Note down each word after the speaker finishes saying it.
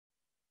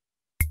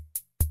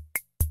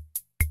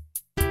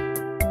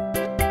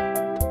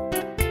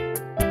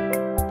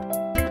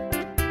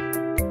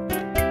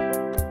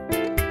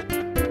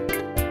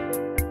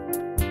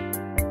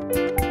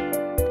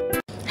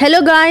Hello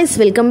guys,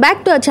 welcome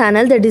back to our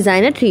channel The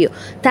Designer Trio.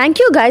 Thank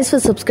you guys for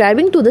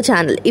subscribing to the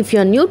channel. If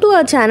you're new to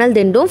our channel,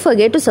 then don't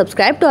forget to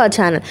subscribe to our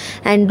channel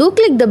and do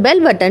click the bell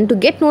button to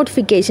get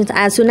notifications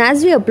as soon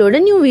as we upload a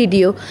new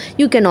video.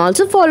 You can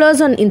also follow us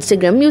on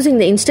Instagram using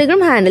the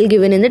Instagram handle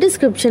given in the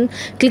description.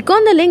 Click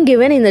on the link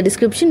given in the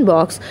description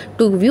box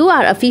to view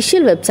our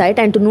official website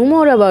and to know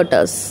more about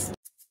us.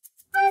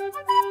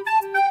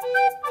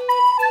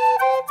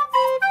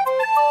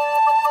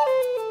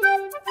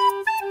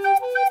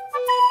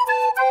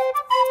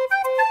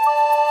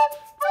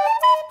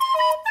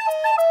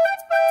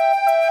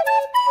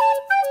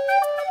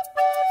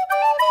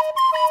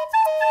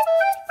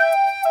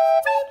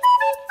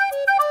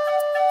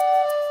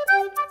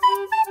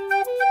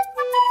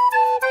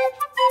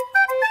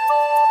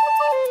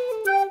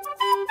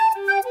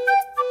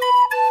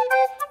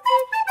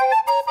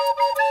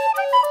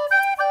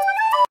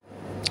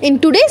 In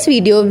today's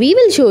video, we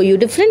will show you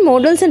different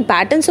models and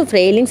patterns of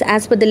railings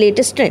as per the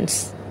latest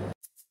trends.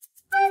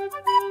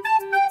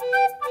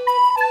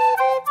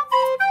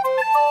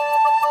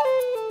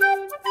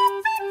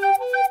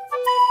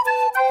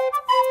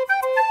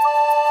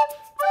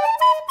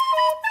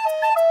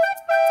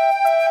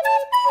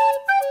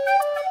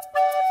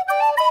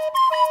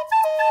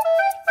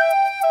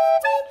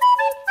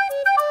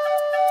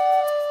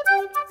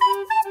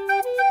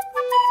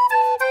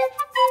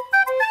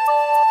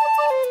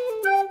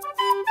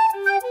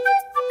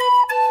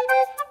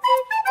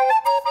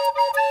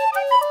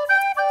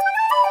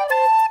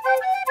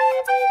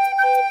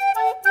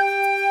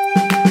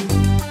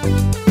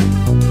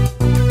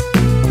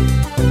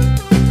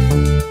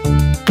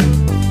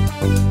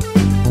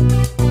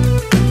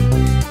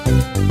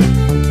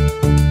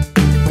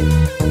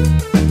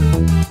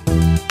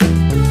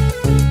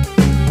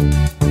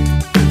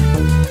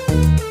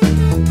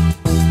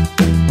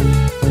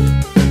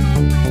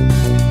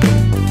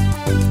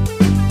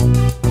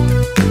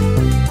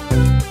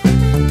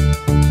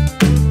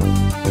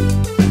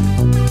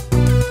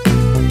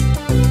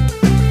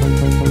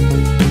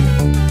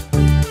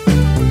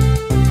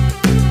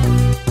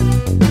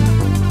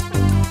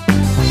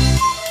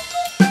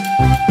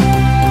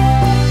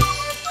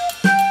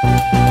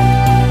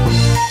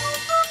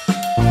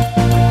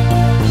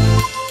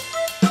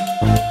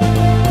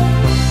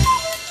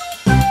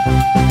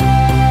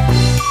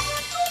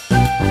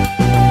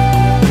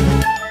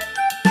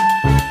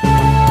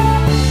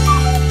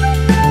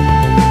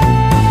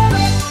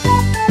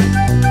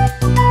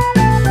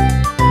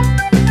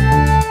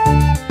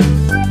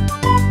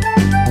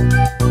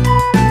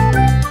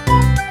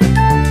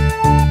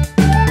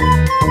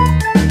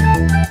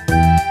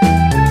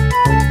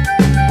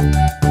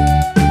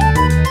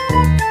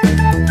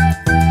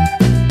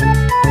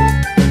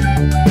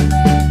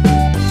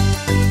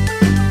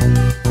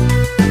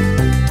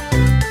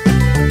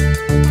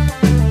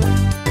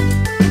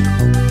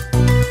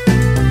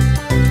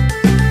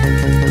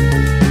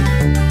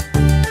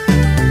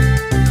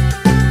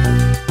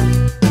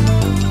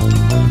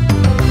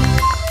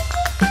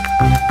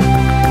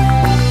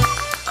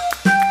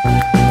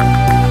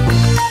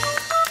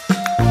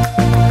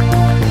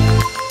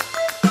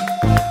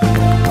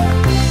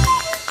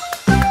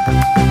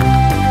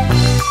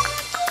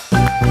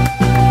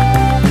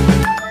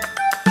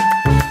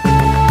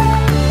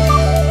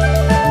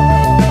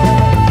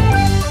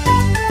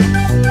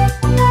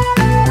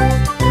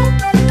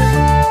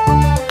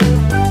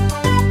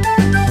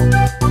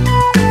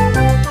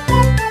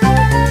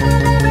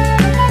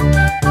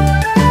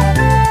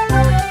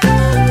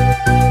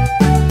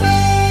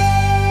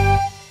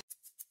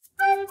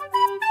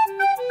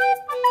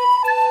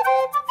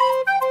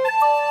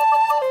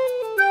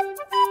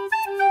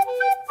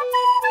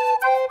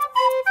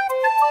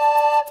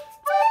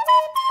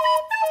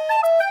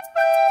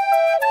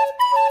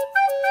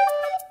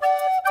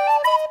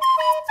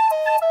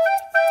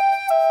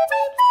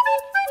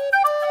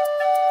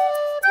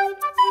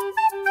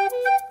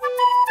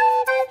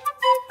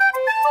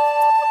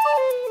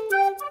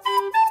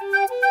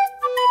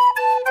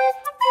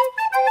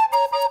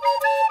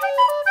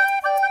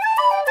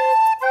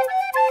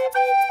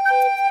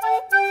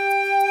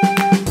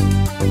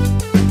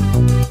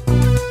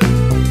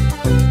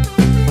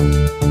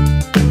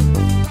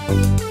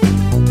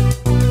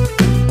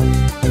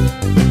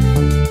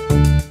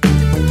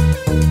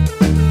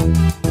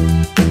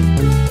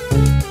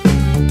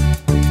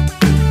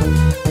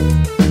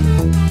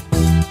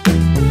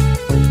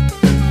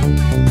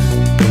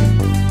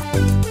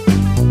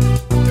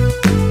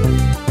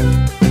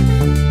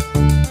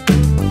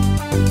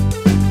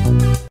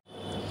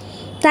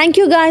 Thank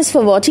you guys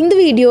for watching the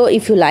video.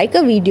 If you like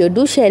a video,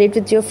 do share it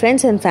with your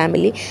friends and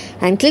family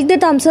and click the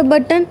thumbs up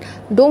button.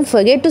 Don't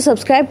forget to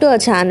subscribe to our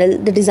channel,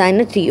 The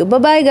Designer Trio. Bye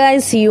bye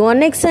guys. See you on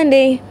next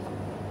Sunday.